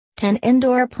10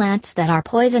 Indoor Plants that are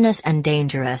poisonous and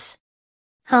dangerous.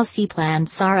 Housey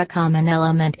plants are a common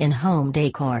element in home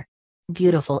decor.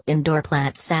 Beautiful indoor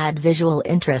plants add visual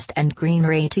interest and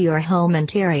greenery to your home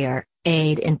interior,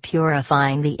 aid in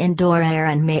purifying the indoor air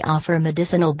and may offer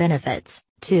medicinal benefits,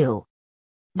 too.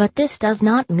 But this does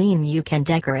not mean you can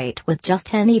decorate with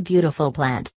just any beautiful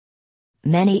plant.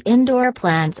 Many indoor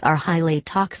plants are highly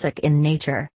toxic in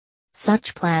nature.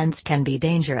 Such plants can be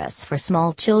dangerous for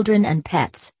small children and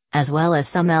pets, as well as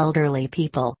some elderly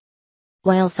people.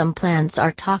 While some plants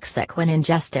are toxic when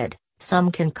ingested,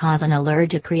 some can cause an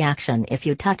allergic reaction if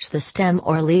you touch the stem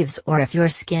or leaves or if your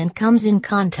skin comes in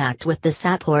contact with the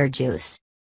sap or juice.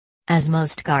 As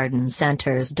most garden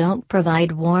centers don't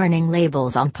provide warning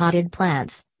labels on potted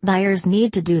plants, buyers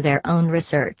need to do their own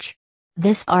research.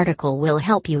 This article will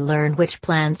help you learn which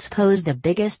plants pose the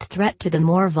biggest threat to the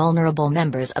more vulnerable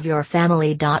members of your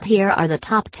family. Here are the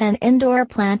top 10 indoor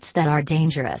plants that are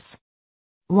dangerous.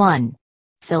 1.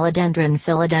 Philodendron.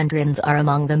 Philodendrons are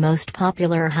among the most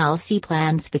popular housey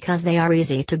plants because they are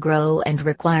easy to grow and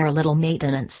require little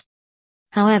maintenance.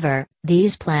 However,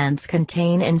 these plants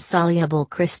contain insoluble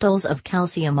crystals of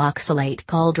calcium oxalate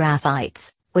called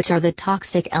graphites, which are the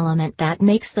toxic element that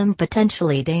makes them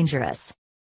potentially dangerous.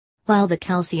 While the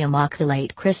calcium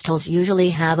oxalate crystals usually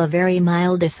have a very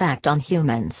mild effect on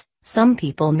humans, some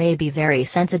people may be very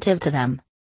sensitive to them.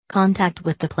 Contact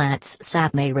with the plant's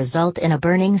sap may result in a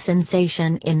burning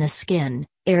sensation in the skin,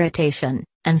 irritation,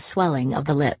 and swelling of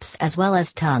the lips as well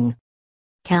as tongue.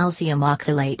 Calcium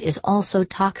oxalate is also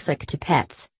toxic to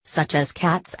pets, such as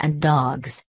cats and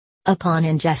dogs. Upon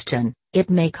ingestion,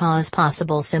 it may cause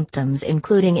possible symptoms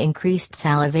including increased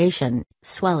salivation,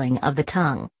 swelling of the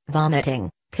tongue,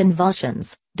 vomiting,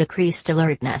 convulsions, decreased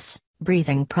alertness,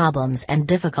 breathing problems and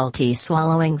difficulty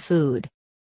swallowing food.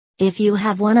 If you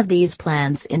have one of these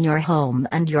plants in your home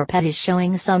and your pet is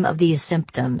showing some of these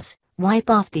symptoms, wipe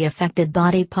off the affected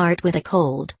body part with a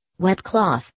cold, wet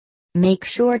cloth. Make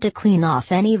sure to clean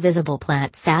off any visible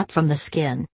plant sap from the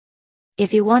skin.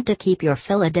 If you want to keep your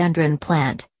philodendron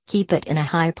plant, keep it in a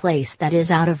high place that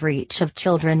is out of reach of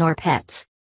children or pets.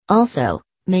 Also,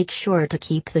 make sure to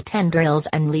keep the tendrils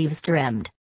and leaves trimmed.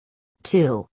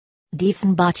 2.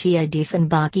 Dieffenbachia.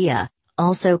 Dieffenbachia,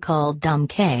 also called dumb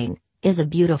cane, is a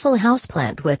beautiful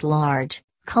houseplant with large,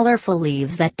 colorful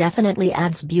leaves that definitely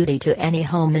adds beauty to any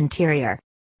home interior.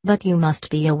 But you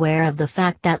must be aware of the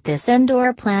fact that this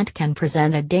indoor plant can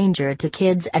present a danger to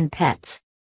kids and pets.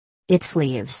 Its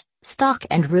leaves, stalk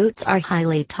and roots are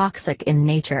highly toxic in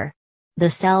nature.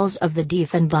 The cells of the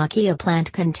Dieffenbachia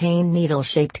plant contain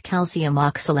needle-shaped calcium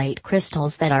oxalate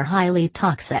crystals that are highly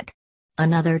toxic.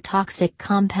 Another toxic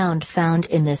compound found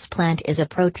in this plant is a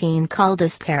protein called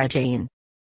asparagine.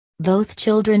 Both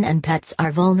children and pets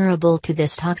are vulnerable to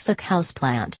this toxic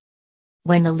houseplant.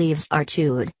 When the leaves are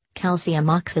chewed, calcium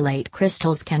oxalate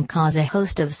crystals can cause a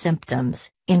host of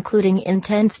symptoms, including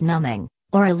intense numbing,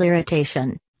 oral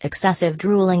irritation, excessive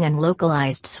drooling and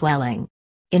localized swelling.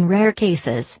 In rare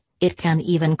cases, it can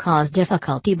even cause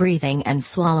difficulty breathing and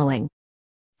swallowing.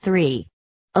 3.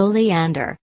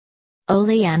 Oleander.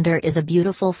 Oleander is a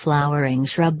beautiful flowering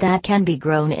shrub that can be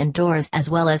grown indoors as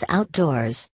well as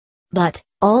outdoors. But,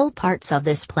 all parts of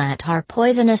this plant are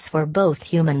poisonous for both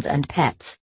humans and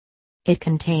pets. It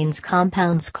contains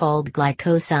compounds called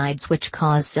glycosides which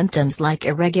cause symptoms like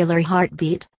irregular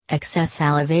heartbeat, excess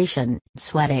salivation,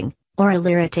 sweating, oral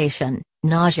irritation,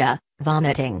 nausea,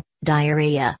 vomiting,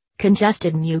 diarrhea,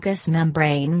 congested mucous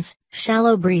membranes,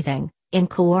 shallow breathing,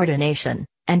 incoordination,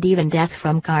 and even death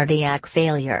from cardiac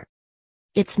failure.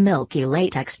 Its milky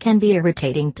latex can be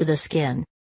irritating to the skin.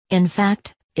 In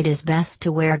fact, it is best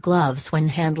to wear gloves when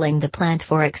handling the plant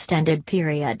for extended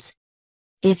periods.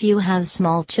 If you have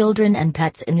small children and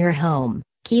pets in your home,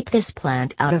 keep this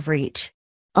plant out of reach.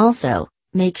 Also,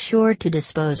 make sure to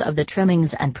dispose of the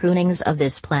trimmings and prunings of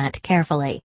this plant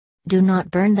carefully. Do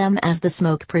not burn them as the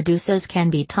smoke produces can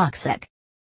be toxic.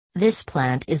 This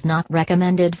plant is not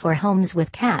recommended for homes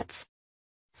with cats.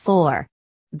 4.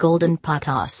 Golden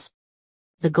pothos.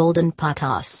 The golden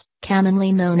pothos,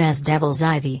 commonly known as devil's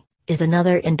ivy, is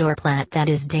another indoor plant that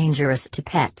is dangerous to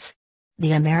pets.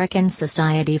 The American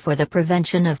Society for the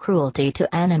Prevention of Cruelty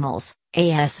to Animals,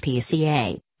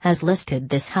 ASPCA, has listed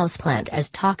this houseplant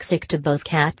as toxic to both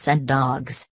cats and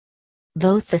dogs.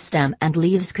 Both the stem and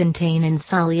leaves contain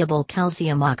insoluble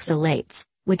calcium oxalates,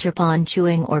 which upon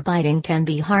chewing or biting can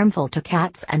be harmful to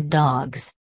cats and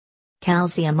dogs.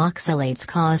 Calcium oxalates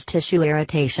cause tissue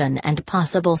irritation and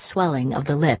possible swelling of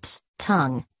the lips,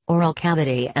 tongue, oral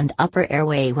cavity and upper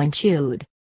airway when chewed.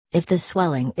 If the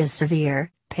swelling is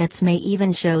severe, pets may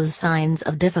even show signs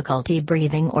of difficulty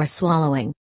breathing or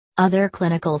swallowing. Other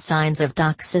clinical signs of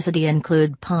toxicity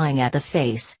include pawing at the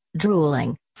face,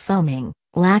 drooling, foaming,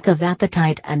 lack of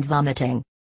appetite and vomiting.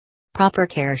 Proper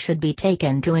care should be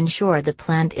taken to ensure the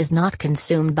plant is not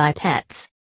consumed by pets.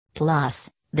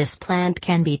 Plus, this plant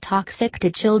can be toxic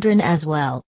to children as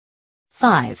well.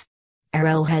 5.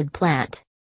 Arrowhead plant.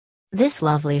 This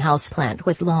lovely houseplant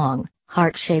with long,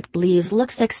 heart-shaped leaves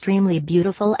looks extremely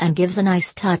beautiful and gives a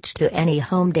nice touch to any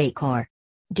home decor.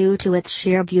 Due to its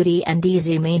sheer beauty and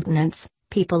easy maintenance,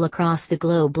 people across the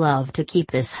globe love to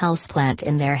keep this houseplant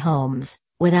in their homes,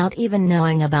 without even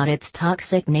knowing about its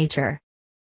toxic nature.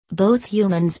 Both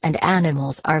humans and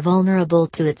animals are vulnerable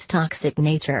to its toxic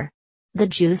nature. The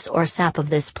juice or sap of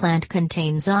this plant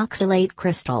contains oxalate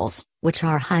crystals, which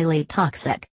are highly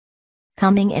toxic.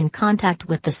 Coming in contact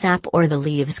with the sap or the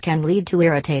leaves can lead to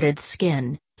irritated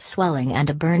skin, swelling and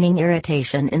a burning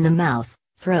irritation in the mouth,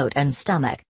 throat and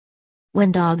stomach.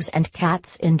 When dogs and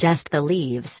cats ingest the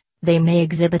leaves, they may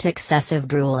exhibit excessive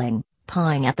drooling,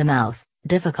 pawing at the mouth,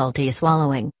 difficulty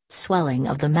swallowing, swelling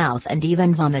of the mouth and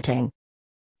even vomiting.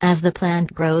 As the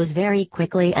plant grows very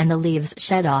quickly and the leaves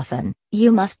shed often,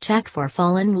 you must check for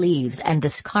fallen leaves and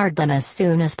discard them as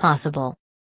soon as possible.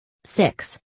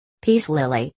 6. Peace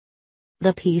lily.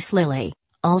 The peace lily,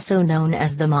 also known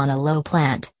as the Malloy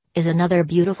plant, is another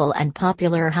beautiful and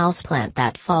popular houseplant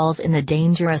that falls in the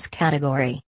dangerous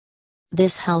category.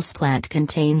 This houseplant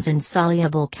contains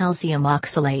insoluble calcium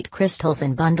oxalate crystals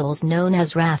in bundles known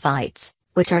as raphites,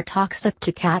 which are toxic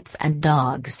to cats and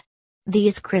dogs.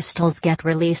 These crystals get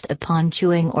released upon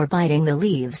chewing or biting the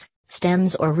leaves,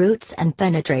 stems or roots and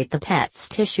penetrate the pet's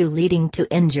tissue leading to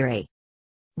injury.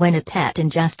 When a pet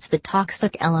ingests the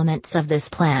toxic elements of this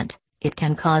plant, it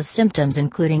can cause symptoms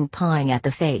including pawing at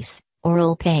the face,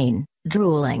 oral pain,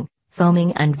 drooling,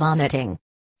 foaming and vomiting.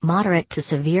 Moderate to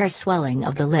severe swelling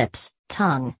of the lips,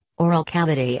 tongue, oral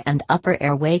cavity and upper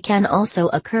airway can also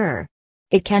occur.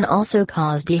 It can also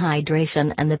cause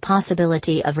dehydration and the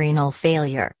possibility of renal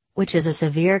failure, which is a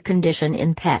severe condition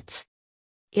in pets.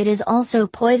 It is also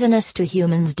poisonous to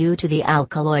humans due to the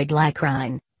alkaloid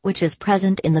lycrine, which is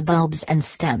present in the bulbs and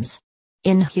stems.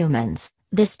 In humans,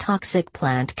 this toxic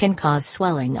plant can cause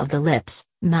swelling of the lips,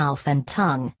 mouth and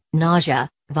tongue, nausea,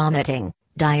 vomiting,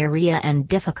 diarrhea and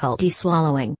difficulty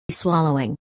swallowing.